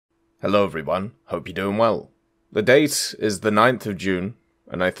Hello everyone, hope you're doing well. The date is the 9th of June,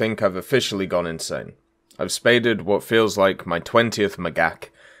 and I think I've officially gone insane. I've spaded what feels like my 20th MAGAC,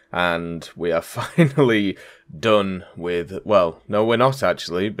 and we are finally done with, well, no we're not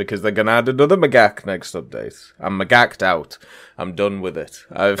actually, because they're gonna add another MAGAC next update. I'm MAGAC'd out. I'm done with it.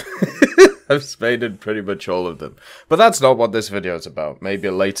 I've spaded pretty much all of them. But that's not what this video is about. Maybe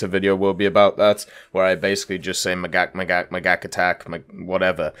a later video will be about that, where I basically just say MAGAC, MAGAC, MAGAC attack,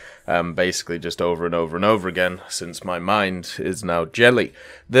 whatever. Basically just over and over and over again, since my mind is now jelly.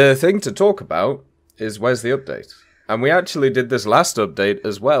 The thing to talk about is where's the update? And we actually did this last update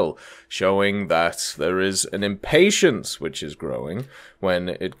as well, showing that there is an impatience which is growing when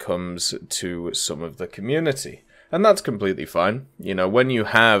it comes to some of the community. And that's completely fine. You know, when you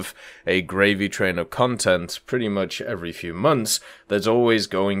have a gravy train of content pretty much every few months, there's always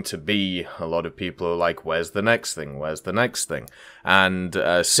going to be a lot of people who are like, where's the next thing? Where's the next thing? And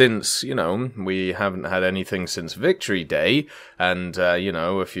since, you know, we haven't had anything since Victory Day, and, you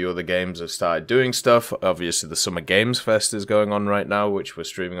know, a few other games have started doing stuff. Obviously, the Summer Games Fest is going on right now, which we're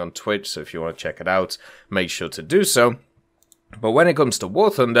streaming on Twitch, so if you want to check it out, make sure to do so. But when it comes to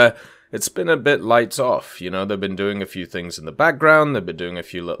War Thunder, it's been a bit lights off. You know, they've been doing a few things in the background. They've been doing a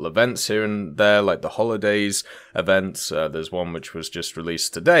few little events here and there, like the holidays events. There's one which was just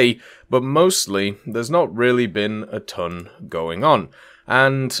released today. But mostly, there's not really been a ton going on.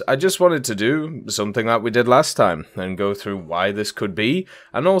 And I just wanted to do something that we did last time and go through why this could be.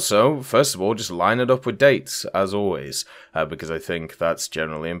 And also, first of all, just line it up with dates, as always, because I think that's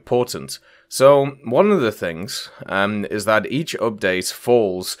generally important. So, one of the things is that each update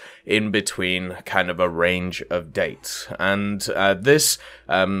falls in between kind of a range of dates. And this,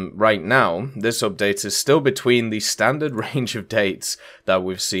 right now, this update is still between the standard range of dates that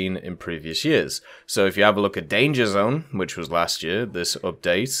we've seen in previous years. So if you have a look at Danger Zone, which was last year, this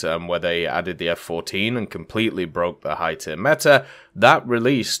update, where they added the F-14 and completely broke the high-tier meta, that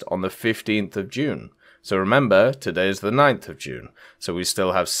released on the 15th of June. So remember, today is the 9th of June, so we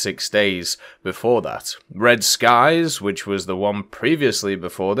still have 6 days before that. Red Skies, which was the one previously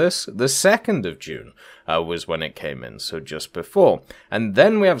before this, the 2nd of June was when it came in, so just before. And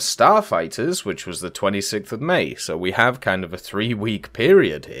then we have Starfighters, which was the 26th of May, so we have kind of a 3-week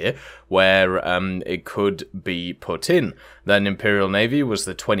period here where it could be put in. Then Imperial Navy was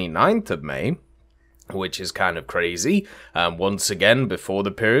the 29th of May, which is kind of crazy. Once again, before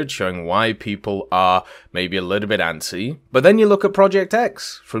the period, showing why people are maybe a little bit antsy. But then you look at Project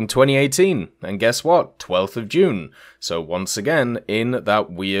X from 2018, and guess what? 12th of June. So once again, in that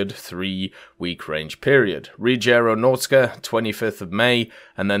weird 3-week range period. Reg Aeronautica, 25th of May,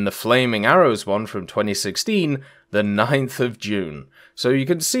 and then the Flaming Arrows one from 2016, the 9th of June. So you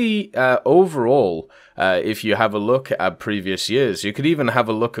can see overall, if you have a look at previous years, you could even have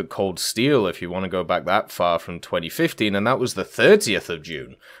a look at Cold Steel if you want to go back that far from 2015, and that was the 30th of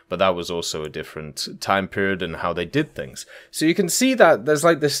June. But that was also a different time period and how they did things. So you can see that there's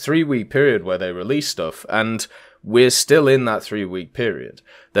like this 3-week period where they release stuff, and we're still in that 3-week period.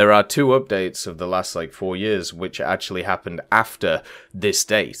 There are 2 updates of the last like 4 years which actually happened after this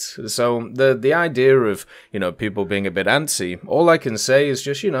date. So the idea of, you know, people being a bit antsy, all I can say is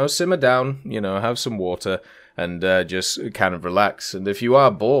just, you know, simmer down, you know, have some water, and just kind of relax. And if you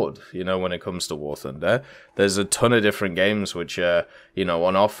are bored, you know, when it comes to War Thunder, there's a ton of different games which are, you know,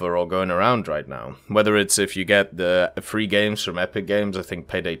 on offer or going around right now. Whether it's if you get the free games from Epic Games, I think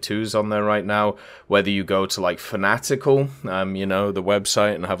Payday 2 is on there right now. Whether you go to like Fanatical, you know, the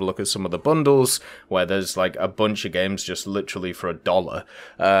website, and have a look at some of the bundles, where there's like a bunch of games just literally for $1.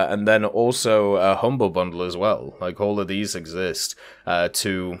 And then also a Humble Bundle as well. Like all of these exist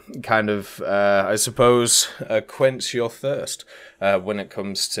to kind of, I suppose, quench your thirst when it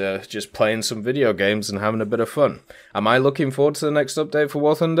comes to just playing some video games and having a bit of fun. Am I looking forward to the next update for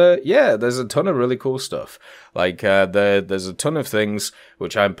War Thunder? Yeah, there's a ton of really cool stuff. Like, there's a ton of things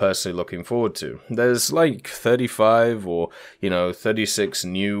which I'm personally looking forward to. There's like 35 or, you know, 36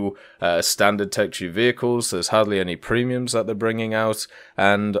 new standard Tech Tree vehicles. There's hardly any premiums that they're bringing out,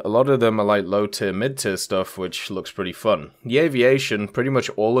 and a lot of them are like low tier, mid tier stuff, which looks pretty fun. The aviation, pretty much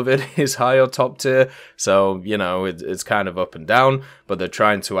all of it is high or top tier, so, you know, it's kind of up and down, but they're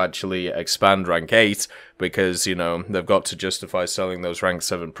trying to actually expand rank 8 because, you know, they've got to justify selling those rank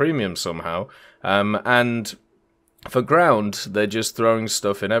 7 premiums somehow. And for ground, they're just throwing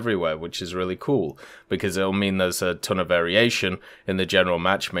stuff in everywhere, which is really cool, because it'll mean there's a ton of variation in the general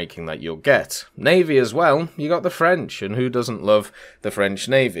matchmaking that you'll get. Navy as well, you got the French, and who doesn't love the French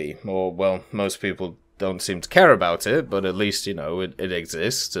Navy? Or, well, most people don't seem to care about it, but at least, you know, it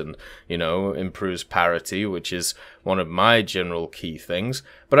exists and, you know, improves parity, which is one of my general key things.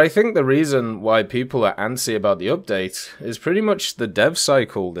 But I think the reason why people are antsy about the update is pretty much the dev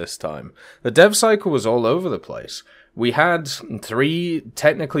cycle this time. The dev cycle was all over the place. We had 3,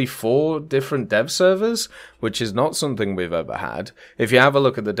 technically 4 different dev servers, which is not something we've ever had. If you have a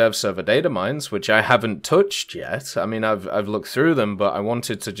look at the dev server data mines, which I haven't touched yet, I mean, I've looked through them, but I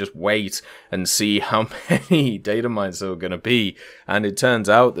wanted to just wait and see how many data mines there were going to be. And it turns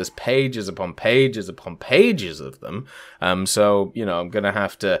out there's pages upon pages upon pages of them. So, you know, I'm going to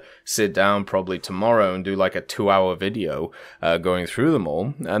have to sit down probably tomorrow and do like a 2-hour video going through them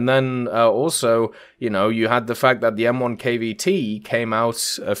all. And then also, you know, you had the fact that the M1 KVT came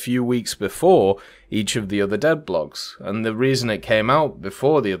out a few weeks before each of the other dev blogs. And the reason it came out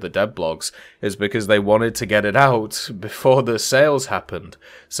before the other dev blogs is because they wanted to get it out before the sales happened.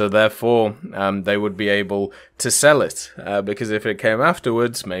 So therefore, they would be able to sell it. Because if it came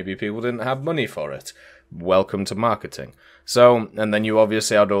afterwards, maybe people didn't have money for it. Welcome to marketing. So, and then you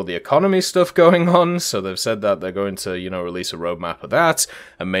obviously had all the economy stuff going on, so they've said that they're going to, you know, release a roadmap of that,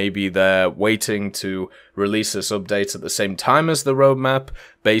 and maybe they're waiting to release this update at the same time as the roadmap,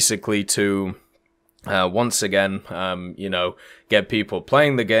 basically to once again, you know, get people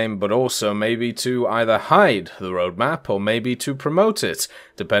playing the game, but also maybe to either hide the roadmap or maybe to promote it,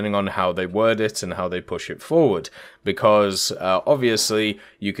 depending on how they word it and how they push it forward. Because obviously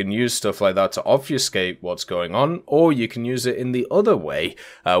you can use stuff like that to obfuscate what's going on, or you can use it in the other way,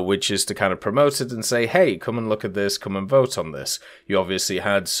 which is to kind of promote it and say, hey, come and look at this, come and vote on this. You obviously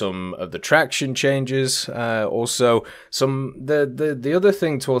had some of the traction changes, also some the other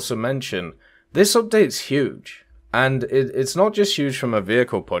thing to also mention. This update's huge, and it's not just huge from a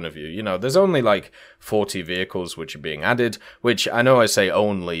vehicle point of view. You know, there's only like 40 vehicles which are being added, which I know I say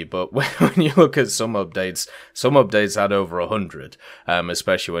only, but when you look at some updates had over 100,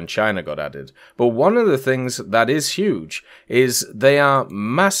 especially when China got added. But one of the things that is huge is they are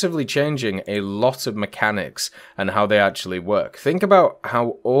massively changing a lot of mechanics and how they actually work. Think about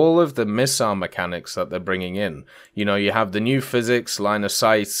how all of the missile mechanics that they're bringing in, you know, you have the new physics, line of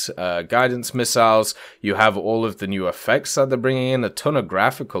sight, guidance missiles, you have all of the new effects that they're bringing in, a ton of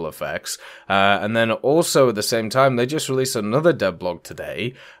graphical effects, and then also at the same time, they just released another dev blog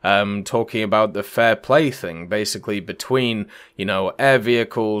today, talking about the fair play thing, basically between, you know, air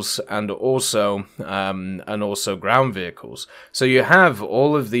vehicles and also ground vehicles. So you have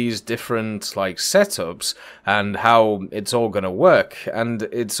all of these different like setups and how it's all going to work, and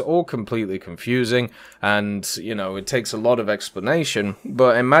it's all completely confusing, and you know, it takes a lot of explanation.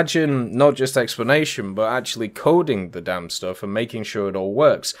 But imagine not just explanation, but actually coding the damn stuff and making sure it all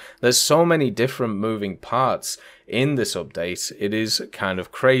works. There's so many different moving parts in this update, it is kind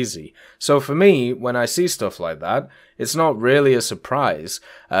of crazy. So for me, when I see stuff like that, it's not really a surprise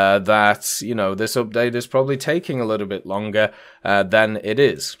that, you know, this update is probably taking a little bit longer than it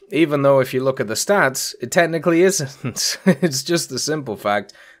is. Even though if you look at the stats, it technically isn't. It's just the simple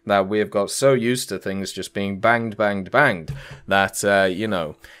fact that we have got so used to things just being banged that, you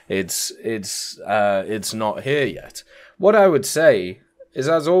know, it's not here yet. What I would say is,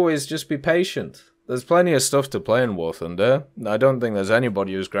 as always, just be patient. There's plenty of stuff to play in War Thunder. I don't think there's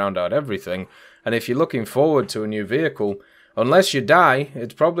anybody who's ground out everything. And if you're looking forward to a new vehicle, unless you die,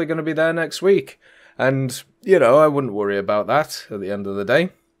 it's probably going to be there next week. And, you know, I wouldn't worry about that at the end of the day.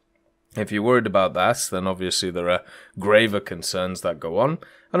 If you're worried about that, then obviously there are graver concerns that go on.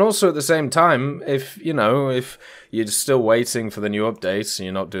 And also at the same time, if you're still waiting for the new updates and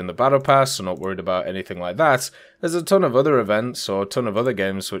you're not doing the battle pass or not worried about anything like that, there's a ton of other events or a ton of other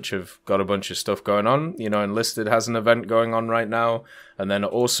games which have got a bunch of stuff going on. You know, Enlisted has an event going on right now. And then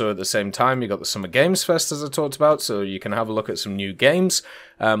also at the same time, you got the Summer Games Fest, as I talked about, so you can have a look at some new games.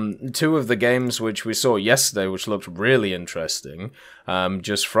 2 of the games which we saw yesterday, which looked really interesting,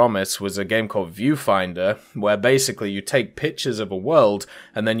 just from it, was a game called Viewfinder, where basically you take pictures of a world,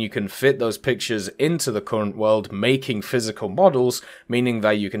 and then you can fit those pictures into the current world, making physical models, meaning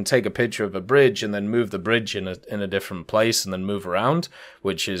that you can take a picture of a bridge and then move the bridge in a different place and then move around,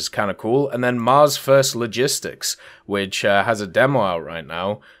 which is kind of cool. And then Mars First Logistics, which has a demo out right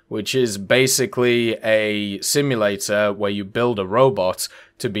now, which is basically a simulator where you build a robot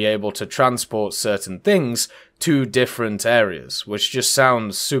to be able to transport certain things to different areas, which just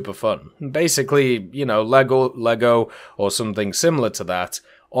sounds super fun. Basically, you know, Lego or something similar to that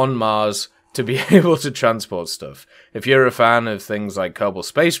on Mars to be able to transport stuff. If you're a fan of things like Kerbal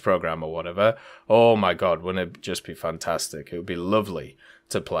Space Program or whatever, oh my god, wouldn't it just be fantastic? It would be lovely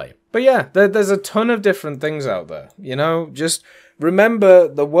to play. But yeah, there's a ton of different things out there, you know, just remember,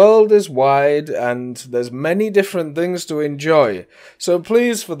 the world is wide and there's many different things to enjoy. So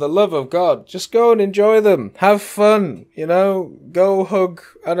please, for the love of God, just go and enjoy them. Have fun, go hug,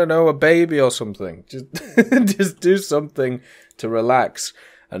 I don't know, a baby or something. Just, just do something to relax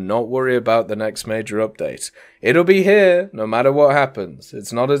and not worry about the next major update. It'll be here no matter what happens.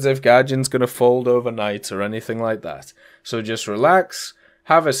 It's not as if Gaijin's going to fold overnight or anything like that. So just relax,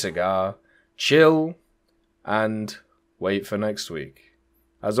 have a cigar, chill, and wait for next week.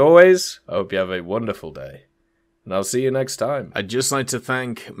 As always, I hope you have a wonderful day, and I'll see you next time. I'd just like to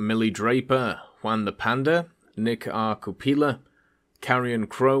thank Millie Draper, Juan the Panda, Nick R. Kupila, Carrion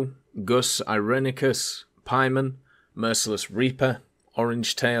Crow, Gus Irenicus, Pyman, Merciless Reaper,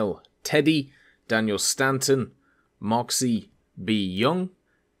 Orange Tail, Teddy, Daniel Stanton, Moxie B. Young,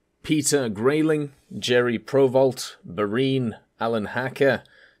 Peter Grayling, Jerry Provolt, Bareen, Alan Hacker,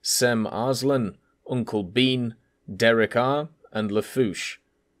 Sem Arslan, Uncle Bean, Derek R. and Lafouche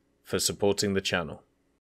for supporting the channel.